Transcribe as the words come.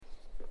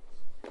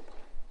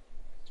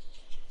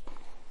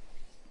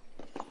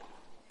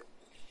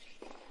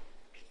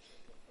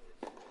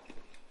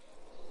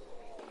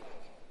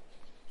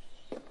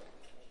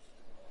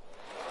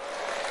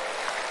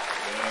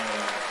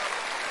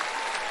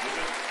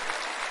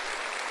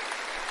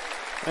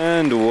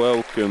And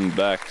welcome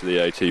back to the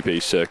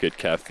ATP Circuit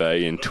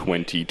Cafe in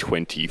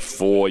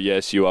 2024.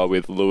 Yes, you are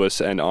with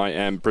Lewis, and I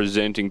am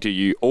presenting to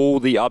you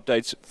all the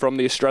updates from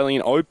the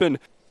Australian Open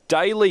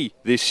daily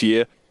this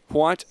year.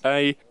 Quite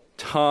a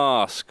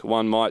task,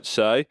 one might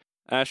say.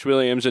 Ash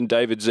Williams and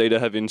David Zeta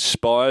have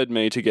inspired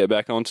me to get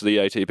back onto the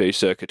ATP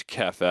Circuit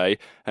Cafe,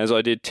 as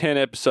I did 10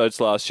 episodes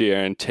last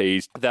year and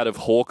teased that of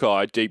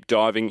Hawkeye, deep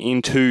diving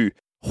into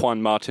Juan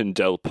Martín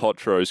del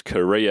Potro's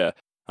career.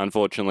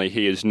 Unfortunately,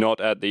 he is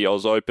not at the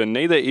Aus Open.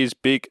 Neither is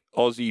big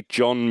Aussie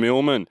John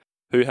Millman,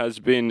 who has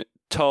been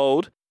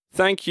told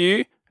thank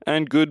you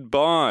and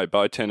goodbye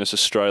by Tennis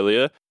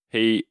Australia.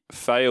 He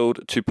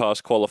failed to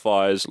pass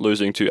qualifiers,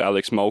 losing to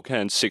Alex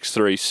Molcan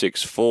 6-3,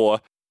 6-4,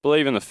 I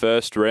believe in the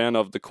first round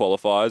of the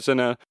qualifiers. And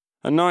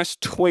a nice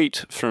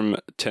tweet from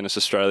Tennis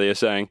Australia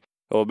saying,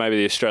 or maybe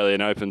the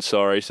Australian Open,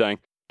 saying,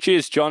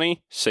 "Cheers,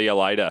 Johnny. See you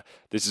later."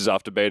 This is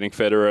after beating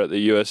Federer at the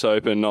US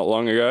Open not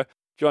long ago.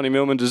 Johnny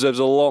Millman deserves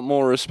a lot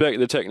more respect,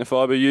 the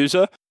Technofiber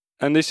user.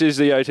 And this is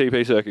the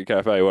ATP Circuit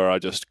Cafe where I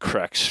just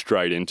crack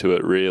straight into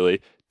it, really.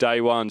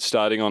 Day one,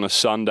 starting on a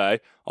Sunday.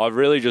 I've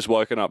really just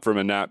woken up from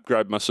a nap,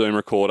 grabbed my Zoom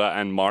recorder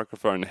and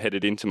microphone,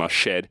 headed into my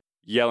shed,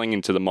 yelling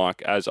into the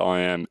mic as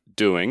I am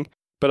doing.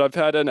 But I've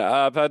had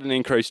an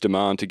increased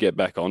demand to get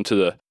back onto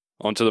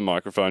the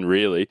microphone,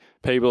 really.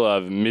 People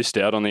have missed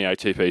out on the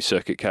ATP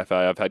Circuit Cafe.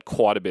 I've had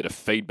quite a bit of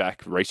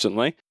feedback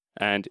recently.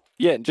 And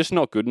yeah, just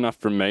not good enough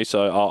from me.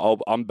 So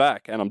I'm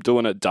back and I'm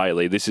doing it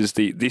daily. This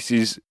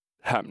is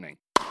happening.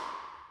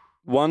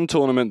 One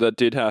tournament that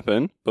did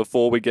happen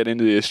before we get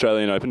into the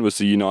Australian Open was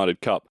the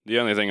United Cup. The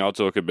only thing I'll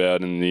talk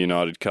about in the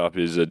United Cup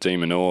is De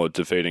Minaur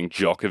defeating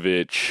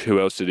Djokovic. Who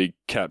else did he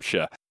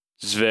capture?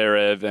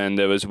 Zverev, and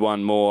there was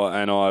one more,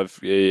 and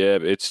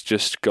it's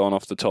just gone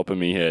off the top of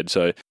me head.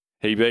 So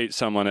he beat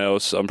someone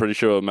else. I'm pretty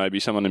sure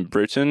maybe someone in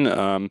Britain.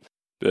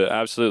 But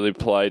absolutely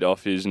played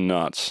off his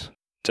nuts.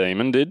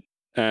 Demon did,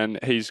 and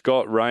he's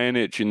got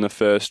Raonic in the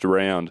first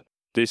round.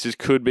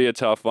 Could be a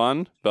tough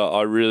one, but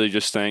I really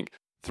just think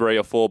 3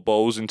 or 4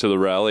 balls into the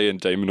rally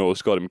and De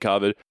Minaur's got him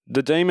covered.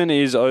 The Demon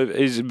is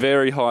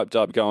very hyped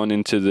up going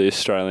into the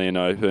Australian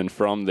Open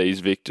from these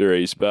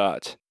victories,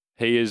 but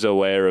he is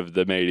aware of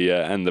the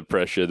media and the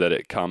pressure that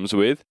it comes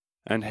with,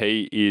 and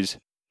he is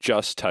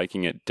just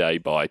taking it day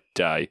by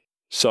day.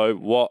 So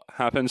what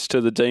happens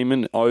to the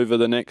Demon over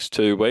the next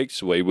 2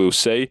 weeks, we will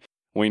see.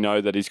 We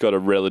know that he's got a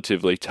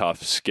relatively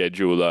tough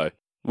schedule, though.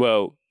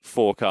 Well,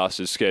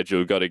 forecaster's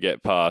schedule got to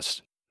get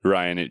past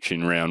Raonic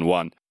in round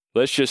 1.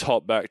 Let's just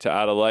hop back to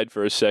Adelaide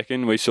for a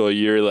second. We saw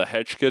Yuri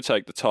Lehechka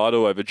take the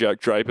title over Jack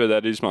Draper.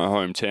 That is my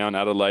hometown,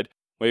 Adelaide.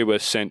 We were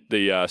sent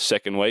the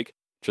second week,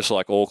 just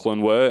like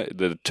Auckland were,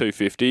 the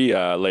 250,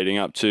 leading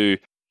up to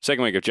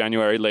second week of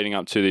January, leading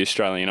up to the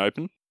Australian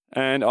Open.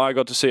 And I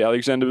got to see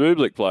Alexander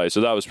Bublik play, so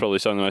that was probably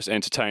some of the most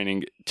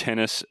entertaining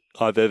tennis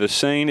I've ever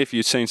seen. If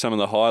you've seen some of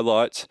the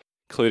highlights,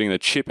 including the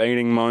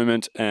chip-eating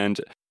moment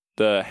and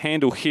the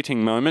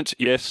handle-hitting moment.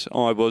 Yes,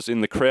 I was in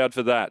the crowd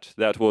for that.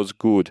 That was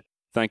good.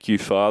 Thank you,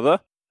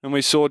 Father. And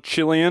we saw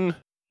Chilean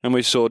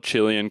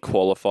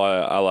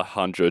qualifier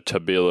Alejandro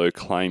Tabilo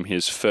claim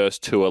his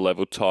first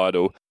tour-level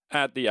title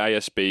at the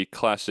ASB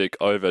Classic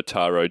over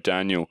Taro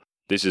Daniel.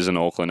 This is an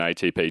Auckland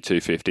ATP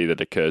 250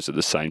 that occurs at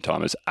the same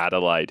time as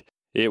Adelaide.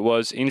 It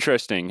was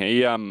interesting.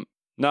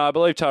 I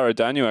believe Taro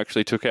Daniel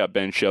actually took out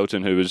Ben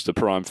Shelton, who was the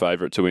prime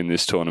favourite to win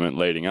this tournament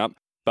leading up.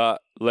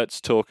 But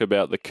let's talk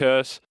about the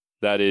curse.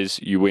 That is,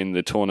 you win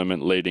the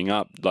tournament leading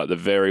up, like the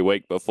very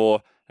week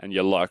before, and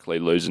you're likely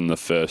losing the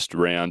first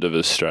round of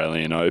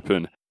Australian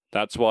Open.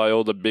 That's why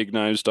all the big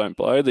names don't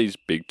play these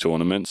big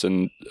tournaments,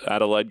 and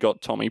Adelaide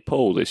got Tommy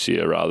Paul this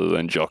year rather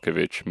than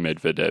Djokovic,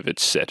 Medvedev,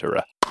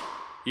 etc.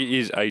 It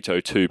is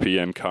 8:02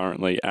 p.m.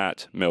 currently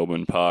at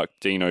Melbourne Park.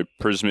 Dino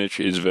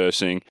Prismic is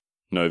versing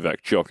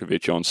Novak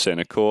Djokovic on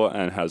centre court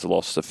and has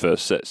lost the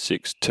first set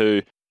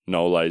 6-2.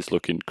 Nole's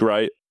looking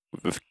great,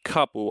 with a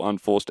couple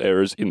unforced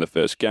errors in the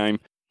first game.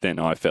 Then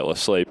I fell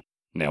asleep.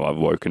 Now I've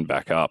woken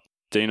back up.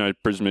 Dino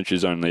Prismic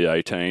is only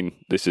 18.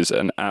 This is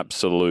an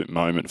absolute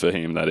moment for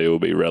him that he will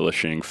be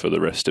relishing for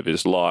the rest of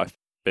his life,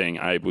 being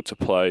able to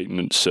play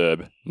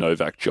Serb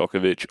Novak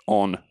Djokovic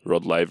on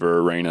Rod Laver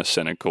Arena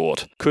centre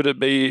court. Could it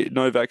be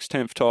Novak's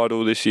 10th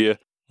title this year?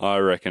 I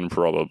reckon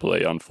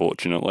probably,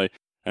 unfortunately.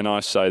 And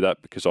I say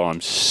that because I'm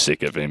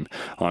sick of him.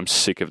 I'm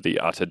sick of the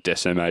utter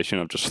decimation.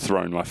 I've just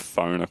thrown my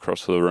phone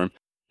across the room.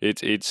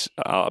 It's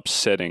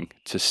upsetting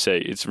to see.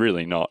 It's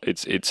really not.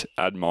 It's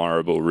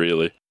admirable,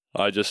 really.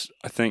 I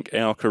think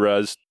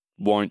Alcaraz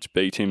won't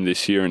beat him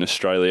this year in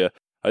Australia.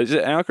 Is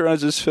it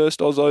Alcaraz's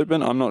first Aus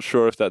Open? I'm not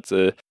sure if that's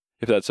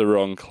a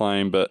wrong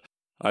claim, but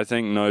I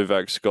think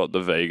Novak's got the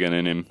vegan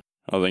in him.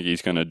 I think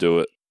he's going to do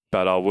it.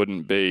 But I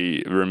wouldn't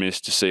be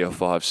remiss to see a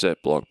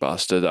 5-set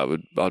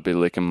blockbuster. I'd be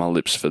licking my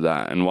lips for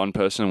that. And one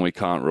person we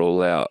can't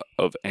rule out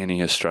of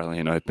any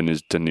Australian Open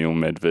is Daniil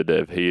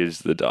Medvedev. He is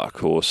the dark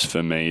horse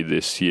for me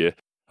this year.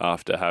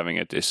 after having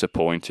a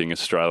disappointing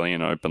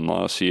Australian Open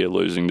last year,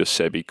 losing to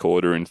Sebi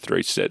Korda in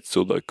 3 sets,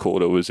 although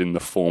Korda was in the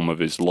form of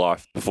his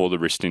life before the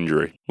wrist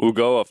injury. We'll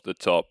go off the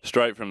top.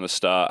 Straight from the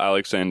start,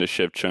 Alexander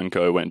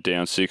Shevchenko went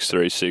down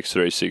 6-3,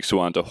 6-3,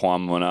 6-1 to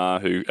Juan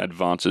Munar, who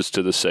advances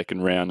to the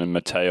second round, and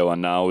Matteo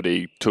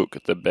Arnaldi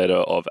took the better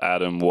of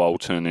Adam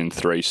Walton in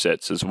 3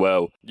 sets as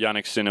well.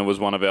 Jannik Sinner was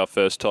one of our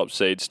first top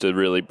seeds to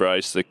really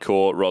brace the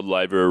court. Rod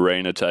Laver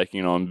Arena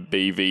taking on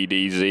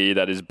BVDZ,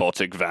 that is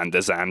Botic van der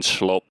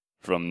Zandschlop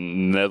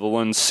from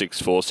Netherlands,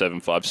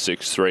 6-4, 7-5,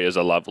 6-3 as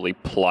a lovely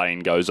plane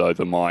goes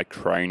over my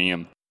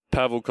cranium.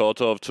 Pavel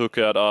Kotov took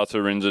out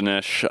Arthur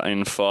Rinderknecht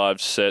in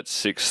 5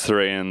 sets,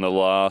 6-3 in the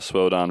last.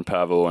 Well done,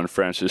 Pavel. And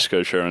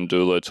Francisco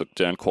Cerundolo took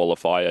down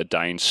qualifier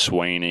Dane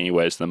Sweeney.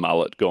 Where's the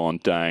mullet gone,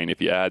 Dane?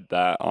 If you had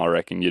that, I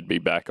reckon you'd be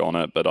back on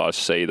it. But I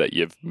see that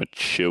you've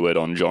matured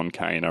on John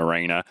Cain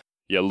Arena.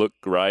 You look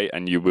great,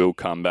 and you will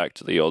come back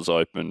to the Aus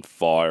Open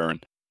firing.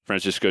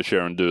 Francisco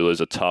Cerundolo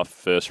is a tough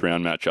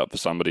first-round matchup for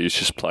somebody who's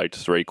just played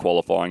 3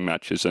 qualifying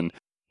matches and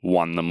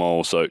won them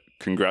all. So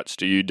congrats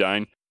to you,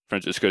 Dane.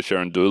 Francisco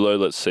Cerundolo,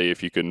 let's see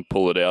if you can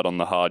pull it out on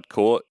the hard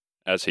court,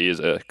 as he is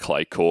a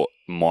clay court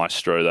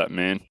maestro, that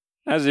man.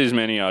 As is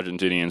many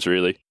Argentinians,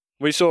 really.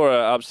 We saw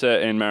an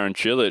upset in Marin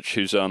Cilic,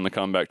 who's on the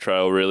comeback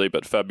trail, really,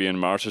 but Fabian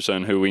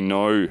Martínez, who we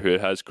know who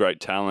has great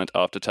talent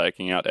after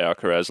taking out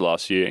Alcaraz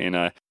last year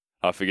in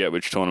I forget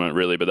which tournament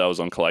really, but that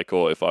was on clay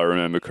court if I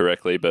remember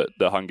correctly. But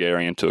the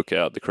Hungarian took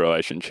out the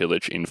Croatian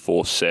Cilic in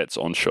 4 sets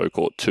on show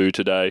court 2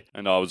 today.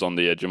 And I was on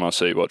the edge of my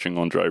seat watching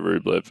Andrei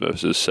Rublev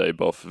versus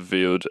Seyboth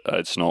Wild.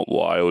 It's not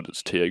Wild,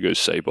 it's Thiago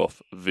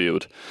Seyboth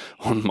Wild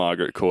on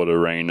Margaret Court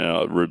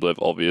Arena. Rublev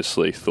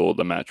obviously thought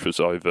the match was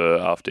over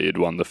after he had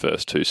won the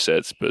first 2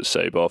 sets, but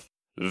Seyboth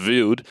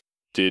Wild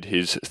did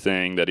his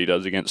thing that he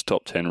does against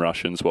top 10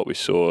 Russians, what we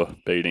saw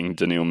beating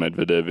Daniil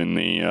Medvedev in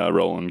the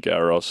Roland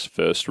Garros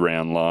first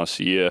round last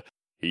year.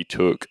 He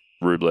took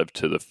Rublev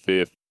to the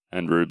 5th,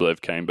 and Rublev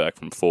came back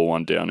from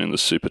 4-1 down in the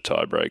super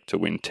tiebreak to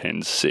win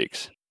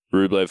 10-6.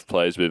 Rublev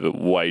plays with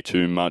way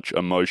too much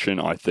emotion.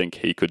 I think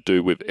he could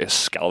do with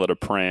Escalator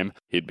Pram.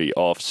 He'd be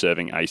off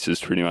serving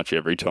aces pretty much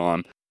every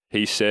time.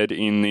 He said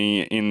in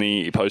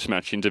the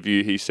post-match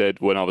interview, he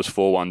said, when I was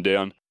 4-1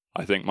 down,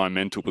 I think my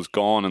mental was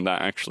gone, and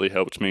that actually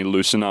helped me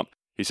loosen up.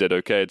 He said,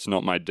 okay, it's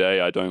not my day,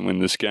 I don't win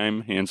this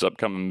game. He ends up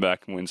coming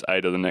back and wins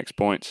 8 of the next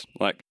points.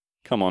 Like,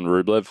 come on,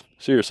 Rublev.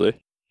 Seriously.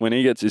 When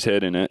he gets his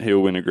head in it,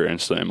 he'll win a Grand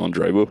Slam on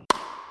Drabble.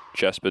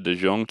 Jasper de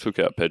Jong took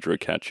out Pedro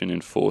Kachin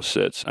in 4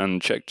 sets,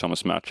 and Czech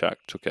Thomas Machak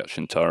took out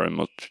Shintaro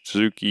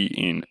Mochizuki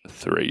in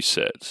 3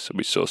 sets.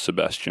 We saw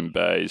Sebastian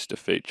Baez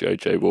defeat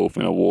JJ Wolf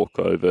in a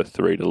walkover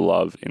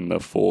 3-0 in the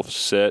 4th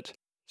set.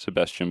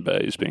 Sebastian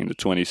Baez being the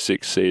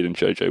 26th seed and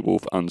JJ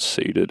Wolf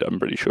unseeded. I'm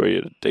pretty sure he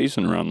had a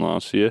decent run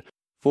last year.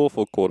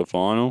 4-4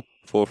 quarterfinal,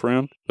 4th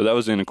round, but that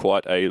was in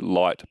quite a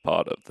light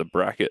part of the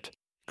bracket.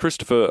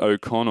 Christopher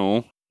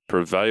O'Connell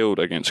prevailed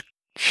against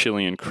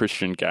Chilean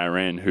Christian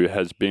Garen, who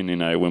has been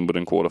in a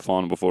Wimbledon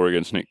quarterfinal before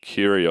against Nick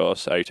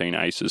Kyrgios, 18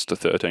 aces to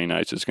 13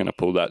 aces. Going to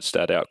pull that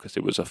stat out because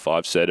it was a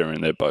 5-setter,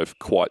 and they're both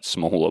quite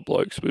smaller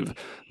blokes with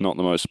not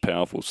the most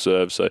powerful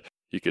serve, so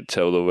you could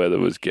tell the weather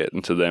was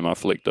getting to them. I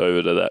flicked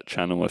over to that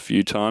channel a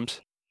few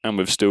times. And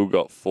we've still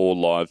got 4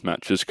 live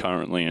matches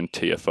currently in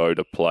TFO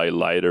to play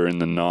later in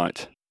the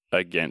night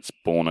against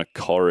Borna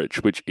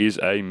Koric, which is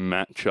a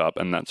matchup,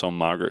 and that's on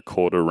Margaret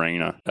Court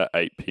Arena at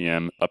 8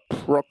 p.m.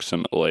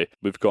 approximately.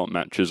 We've got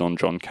matches on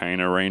John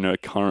Cain Arena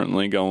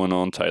currently going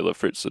on. Taylor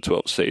Fritz, the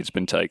 12th seed's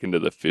been taken to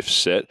the 5th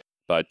set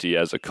by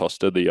Diaz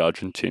Acosta, the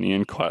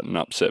Argentinian. Quite an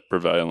upset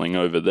prevailing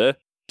over there.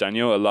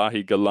 Daniel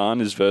Elahi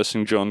Galan is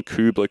versing John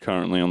Kubler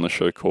currently on the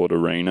show court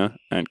arena,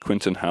 and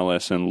Quinton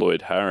Hallis and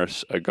Lloyd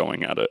Harris are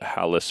going at it.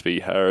 Hallis v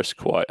Harris,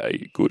 quite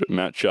a good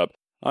matchup.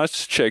 I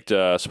checked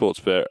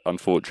Sportsbet,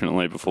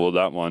 unfortunately, before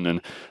that one,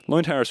 and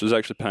Lloyd Harris was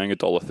actually paying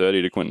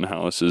 $1.30 to Quinton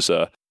Hallis's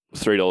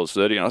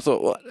 $3.30, and I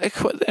thought,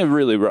 well, they're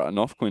really writing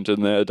off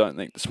Quinton there. I don't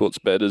think the sports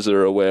bettors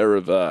are aware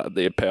of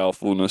the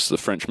powerfulness the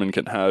Frenchman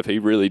can have. He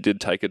really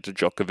did take it to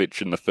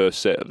Djokovic in the first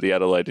set of the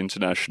Adelaide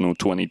International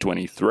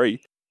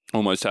 2023.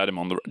 Almost had him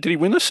on the... Did he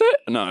win the set?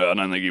 No, I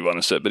don't think he won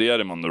a set, but he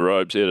had him on the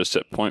ropes. He had a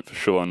set point for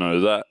sure, I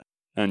know that.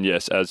 And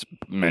yes, as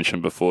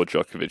mentioned before,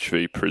 Djokovic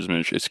v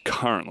Prismic is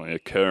currently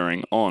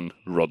occurring on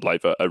Rod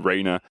Laver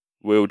Arena.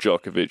 Will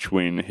Djokovic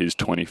win his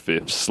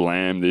 25th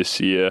slam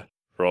this year?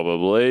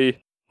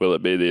 Probably. Will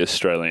it be the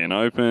Australian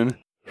Open?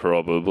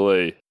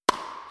 Probably.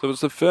 So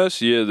it's the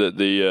first year that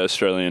the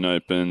Australian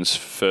Open's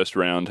first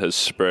round has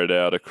spread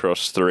out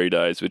across 3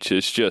 days, which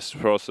is just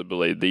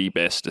possibly the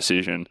best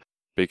decision.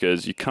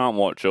 Because you can't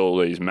watch all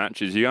these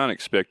matches. You can't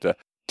expect a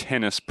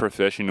tennis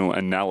professional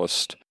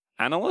analyst.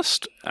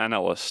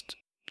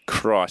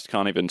 Christ,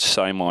 can't even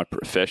say my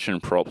profession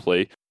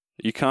properly.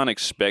 You can't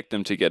expect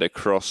them to get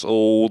across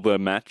all the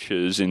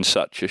matches in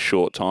such a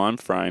short time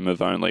frame of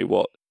only,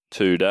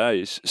 2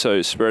 days.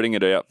 So spreading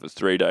it out for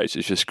 3 days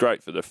is just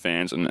great for the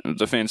fans. And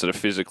the fans that are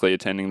physically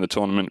attending the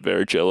tournament,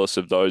 very jealous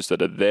of those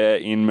that are there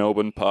in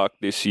Melbourne Park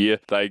this year.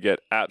 They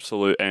get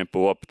absolute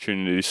ample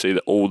opportunity to see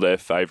all their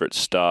favourite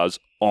stars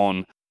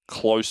on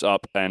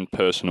close-up and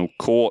personal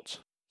courts,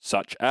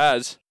 such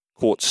as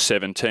Court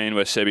 17,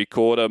 where Sebi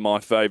Korda, my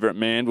favourite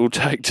man, will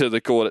take to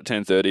the court at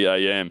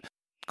 10:30am.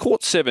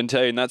 Court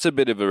 17, that's a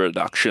bit of a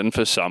reduction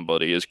for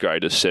somebody as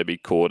great as Sebi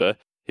Korda.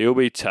 He'll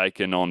be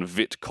taken on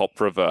Vit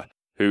Koprova,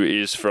 who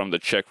is from the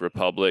Czech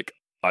Republic.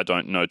 I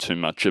don't know too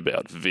much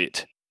about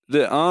Vit.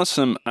 There are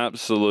some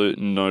absolute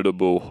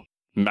notable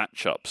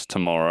matchups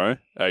tomorrow.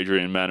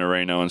 Adrian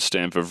Mannarino and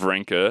Stan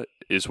Wawrinka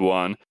is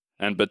one,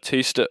 and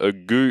Batista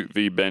Agut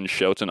v Ben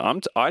Shelton.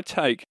 I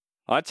take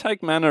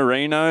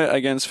Mannarino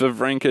against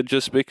Wawrinka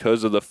just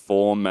because of the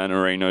form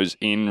Mannarino's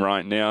in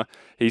right now.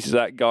 He's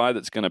that guy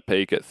that's going to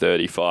peak at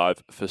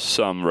 35 for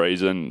some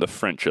reason. The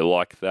French are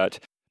like that.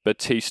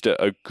 Batista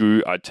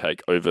Agut I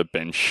take over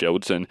Ben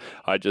Shelton.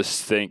 I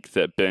just think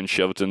that Ben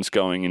Shelton's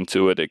going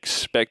into it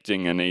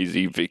expecting an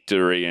easy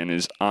victory and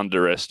is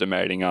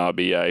underestimating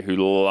RBA, who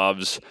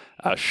loves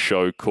a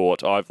show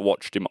court. I've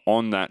watched him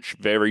on that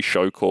very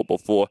show court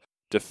before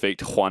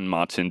defeat Juan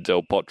Martin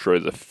Del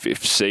Potro, the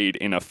 5th seed,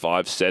 in a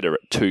 5-setter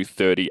at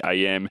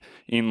 2:30am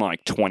in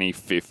like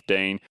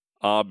 2015.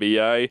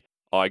 RBA,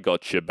 I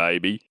got you,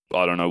 baby.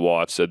 I don't know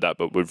why I've said that,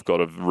 but we've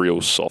got a real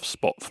soft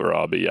spot for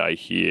RBA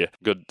here.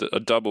 Got a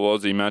double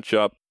Aussie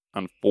matchup,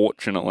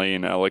 unfortunately,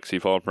 in Alexei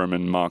Popram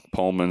and Mark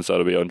Polmans.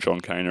 That'll be on John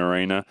Cain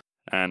Arena.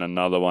 And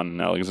another one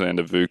in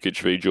Alexander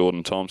Vukic v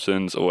Jordan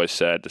Thompson. It's always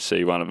sad to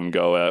see one of them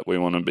go out. We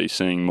want to be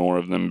seeing more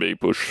of them be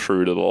pushed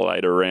through to the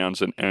later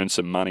rounds and earn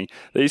some money.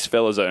 These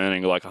fellas are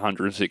earning like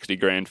 160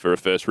 grand for a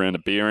first round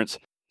appearance,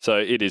 so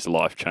it is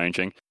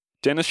life-changing.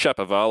 Denis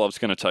Shapovalov's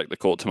going to take the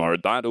court tomorrow.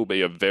 That'll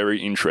be a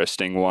very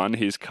interesting one,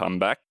 his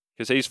comeback,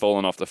 because he's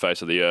fallen off the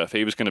face of the earth.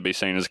 He was going to be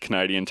seen as a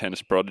Canadian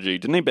tennis prodigy.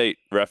 Didn't he beat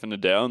Rafa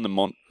Nadal in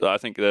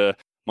the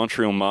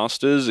Montreal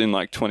Masters in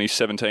like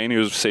 2017? He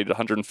was seeded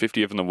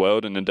 150th in the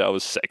world and Nadal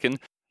was second.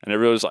 And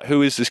everyone was like,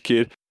 who is this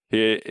kid?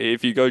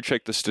 If you go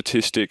check the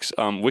statistics,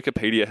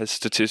 Wikipedia has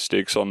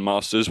statistics on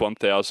Masters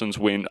 1000s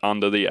win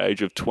under the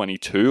age of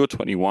 22 or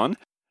 21.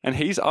 And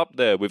he's up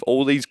there with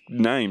all these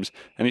names,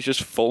 and he's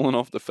just fallen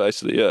off the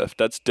face of the earth.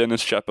 That's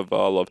Denis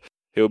Shapovalov.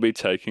 He'll be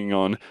taking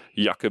on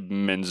Jakub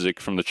Mensik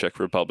from the Czech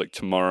Republic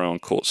tomorrow on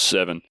Court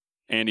 7.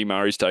 Andy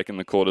Murray's taken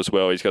the court as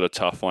well. He's got a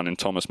tough one in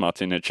Thomas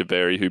Martin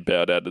Echeverry, who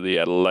bowed out of the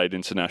Adelaide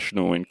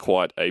International in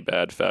quite a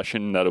bad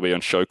fashion. That'll be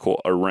on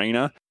Showcourt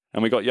Arena.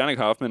 And we got Yannick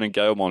Hoffman and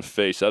Gael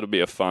Monfils. That'll be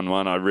a fun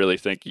one. I really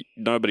think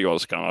nobody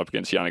wants to come up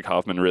against Yannick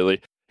Hoffman,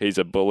 really. He's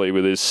a bully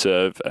with his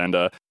serve, and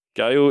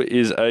Gael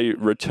is a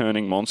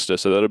returning monster,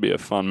 so that'll be a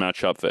fun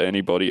matchup for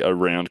anybody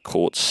around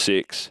Court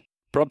 6.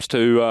 Props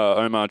to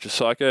Omar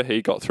Jasika.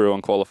 He got through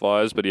on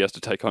qualifiers, but he has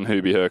to take on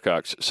Hubie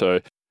Hurkacz, so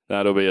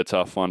that'll be a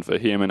tough one for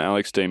him. And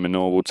Alex de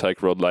Minaur will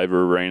take Rod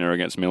Laver Arena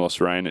against Milos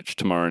Raonic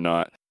tomorrow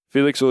night.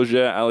 Felix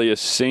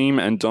Auger-Aliassime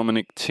and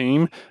Dominic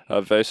Thiem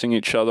are facing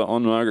each other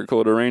on Margaret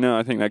Court Arena.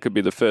 I think that could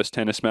be the first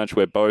tennis match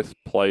where both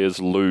players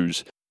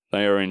lose.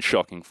 They are in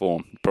shocking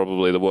form,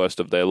 probably the worst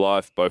of their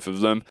life, both of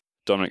them.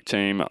 Dominic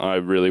Thiem, I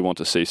really want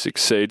to see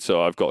succeed,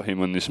 so I've got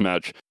him in this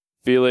match.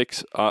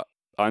 Felix,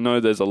 I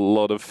know there's a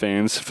lot of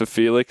fans for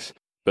Felix,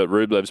 but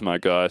Rublev's my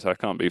guy, so I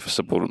can't be for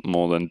support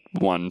more than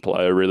one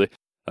player, really.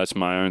 That's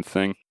my own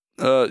thing.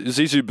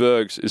 Zizou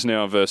Bergs is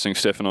now versing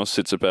Stefanos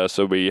Tsitsipas,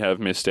 so we have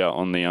missed out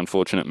on the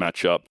unfortunate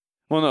matchup.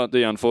 Well, not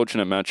the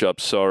unfortunate matchup,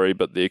 sorry,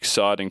 but the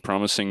exciting,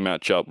 promising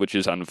matchup, which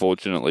has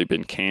unfortunately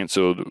been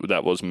cancelled.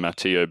 That was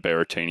Matteo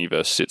Berrettini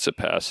versus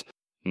Tsitsipas.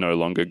 No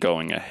longer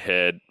going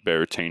ahead.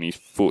 Berrettini's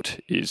foot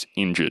is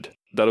injured.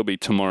 That'll be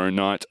tomorrow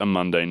night, a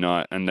Monday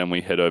night, and then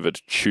we head over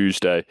to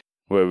Tuesday,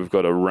 where we've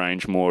got a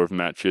range more of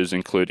matches,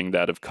 including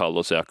that of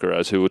Carlos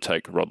Alcaraz, who will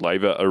take Rod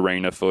Laver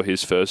Arena for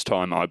his first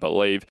time, I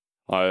believe.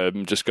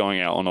 I'm just going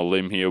out on a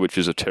limb here, which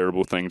is a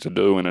terrible thing to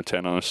do in a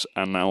tennis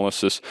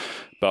analysis,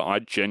 but I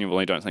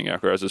genuinely don't think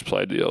Alcaraz has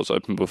played the Aus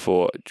Open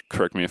before.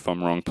 Correct me if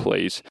I'm wrong,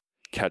 please.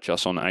 Catch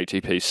us on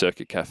ATP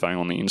Circuit Cafe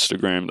on the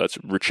Instagram. That's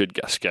Richard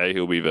Gasquet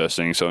he'll be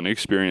versing. So an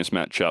experienced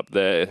matchup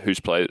there, who's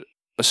played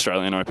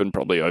Australian Open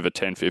probably over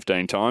 10,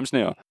 15 times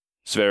now.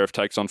 Zverev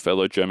takes on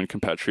fellow German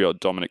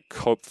compatriot Dominic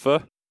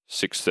Kopfer.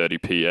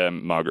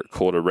 6:30pm, Margaret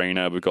Court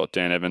Arena. We've got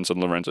Dan Evans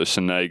and Lorenzo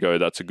Sonego.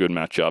 That's a good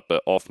matchup.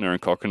 But Offner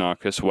and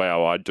Kokkinakis,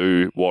 wow, I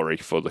do worry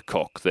for the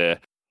cock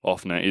there.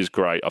 Offner is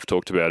great. I've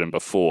talked about him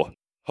before.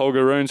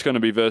 Holger Rune's going to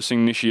be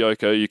versing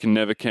Nishioka. You can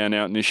never count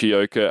out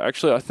Nishioka.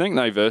 Actually, I think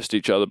they versed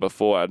each other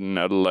before at an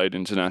Adelaide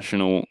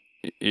International,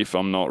 if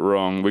I'm not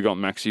wrong. We got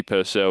Maxi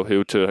Purcell,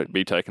 who'll to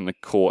be taking the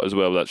court as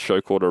well. That's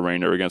Showcourt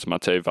Arena against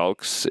Matej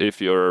Valks,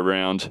 if you're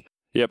around.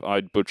 Yep,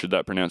 I butchered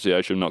that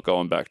pronunciation, not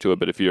going back to it,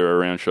 but if you're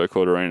around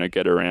Showcourt Arena,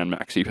 get around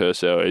Maxi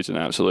Purcell. He's an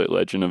absolute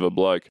legend of a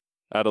bloke.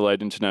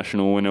 Adelaide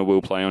International winner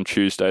will play on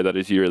Tuesday. That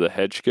is Yuri the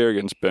Hedgker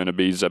against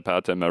Bernabe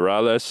Zapata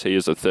Morales. He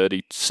is the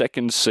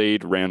 32nd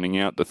seed, rounding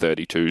out the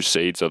 32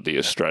 seeds of the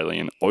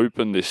Australian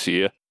Open this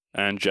year.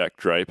 And Jack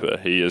Draper,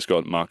 he has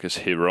got Marcus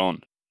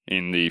Hiron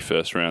in the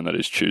first round. That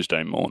is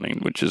Tuesday morning,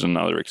 which is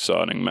another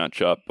exciting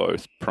matchup,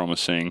 both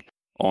promising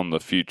on the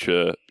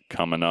future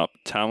coming up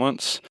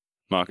talents.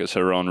 Marcus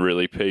Hiron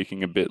really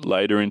peaking a bit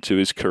later into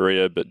his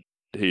career, but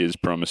he is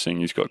promising.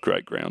 He's got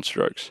great ground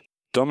strokes.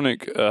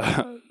 Dominic,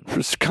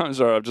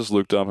 sorry, I've just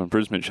looked up, and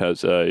Prismic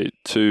has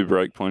 2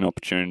 breakpoint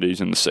opportunities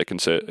in the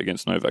second set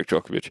against Novak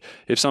Djokovic.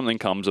 If something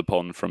comes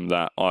upon from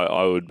that,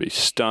 I would be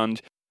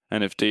stunned.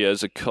 And if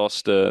Diaz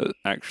Acosta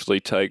actually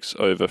takes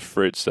over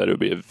Fritz, that would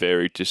be a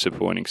very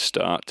disappointing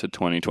start to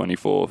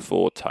 2024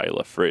 for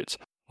Taylor Fritz.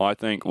 I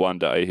think one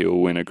day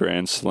he'll win a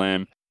Grand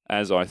Slam,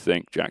 as I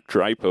think Jack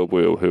Draper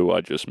will, who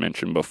I just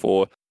mentioned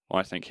before.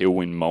 I think he'll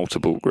win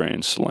multiple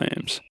Grand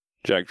Slams.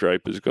 Jack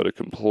Draper's got a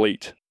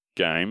complete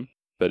game,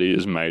 but he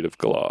is made of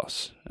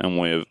glass. And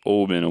we have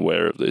all been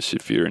aware of this.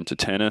 If you're into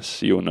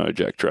tennis, you'll know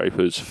Jack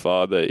Draper's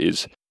father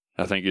is,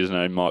 I think his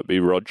name might be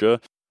Roger,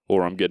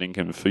 or I'm getting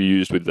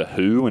confused with The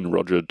Who and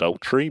Roger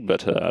Daltrey,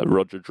 but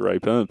Roger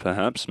Draper,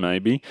 perhaps,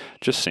 maybe,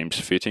 just seems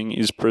fitting,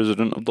 is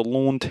president of the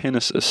Lawn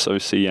Tennis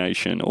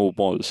Association, or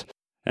was.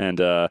 And,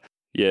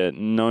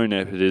 no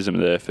nepotism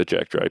there for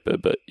Jack Draper,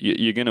 but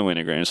you're going to win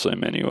a Grand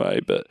Slam anyway,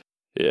 but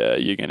yeah,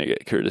 you're going to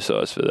get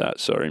criticised for that,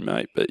 sorry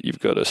mate, but you've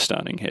got a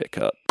stunning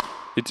haircut.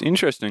 It's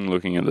interesting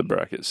looking at the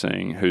bracket,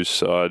 seeing whose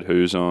side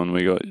who's on.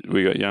 We got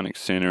Jannik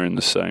Sinner in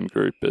the same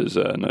group as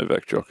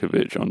Novak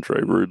Djokovic,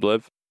 Andrei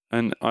Rublev.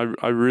 And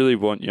I really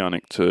want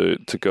Jannik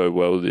to go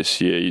well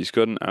this year. He's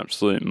got an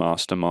absolute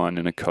mastermind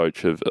and a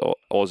coach of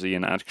Aussie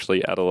and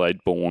actually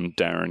Adelaide-born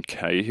Darren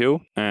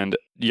Cahill. And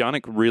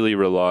Jannik really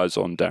relies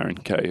on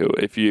Darren Cahill.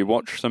 If you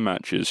watch the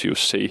matches, you'll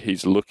see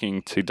he's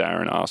looking to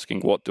Darren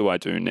asking, what do I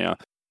do now?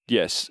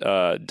 Yes,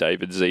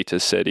 David Zita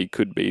said he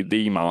could be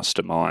the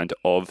mastermind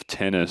of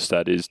tennis,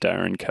 that is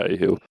Darren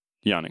Cahill,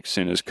 Jannik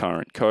Sinner's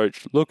current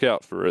coach. Look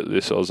out for it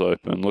this Aus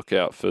Open. Look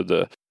out for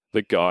the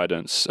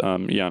guidance.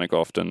 Jannik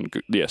often,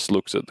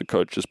 looks at the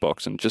coach's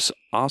box and just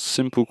asks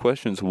simple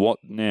questions. What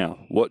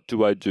now? What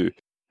do I do?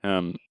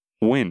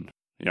 Win,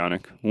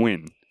 Jannik,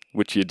 win,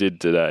 which you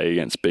did today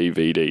against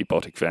BVD,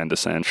 Botic van der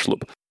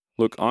Sandschlup.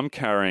 Look, I'm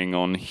carrying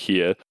on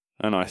here,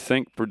 and I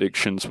think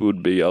predictions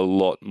would be a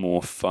lot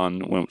more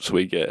fun once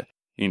we get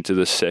into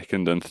the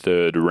second and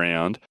third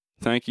round.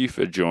 Thank you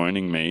for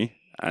joining me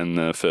and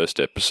the first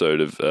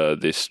episode of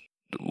this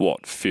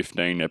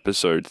 15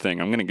 episode thing.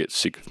 I'm going to get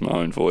sick of my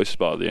own voice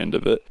by the end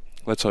of it.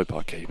 Let's hope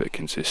I keep it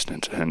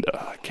consistent and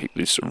keep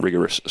this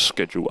rigorous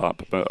schedule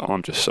up. But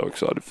I'm just so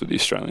excited for the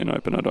Australian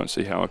Open. I don't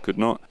see how I could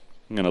not.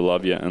 I'm going to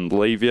love you and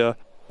leave you.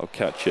 I'll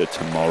catch you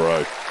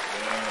tomorrow.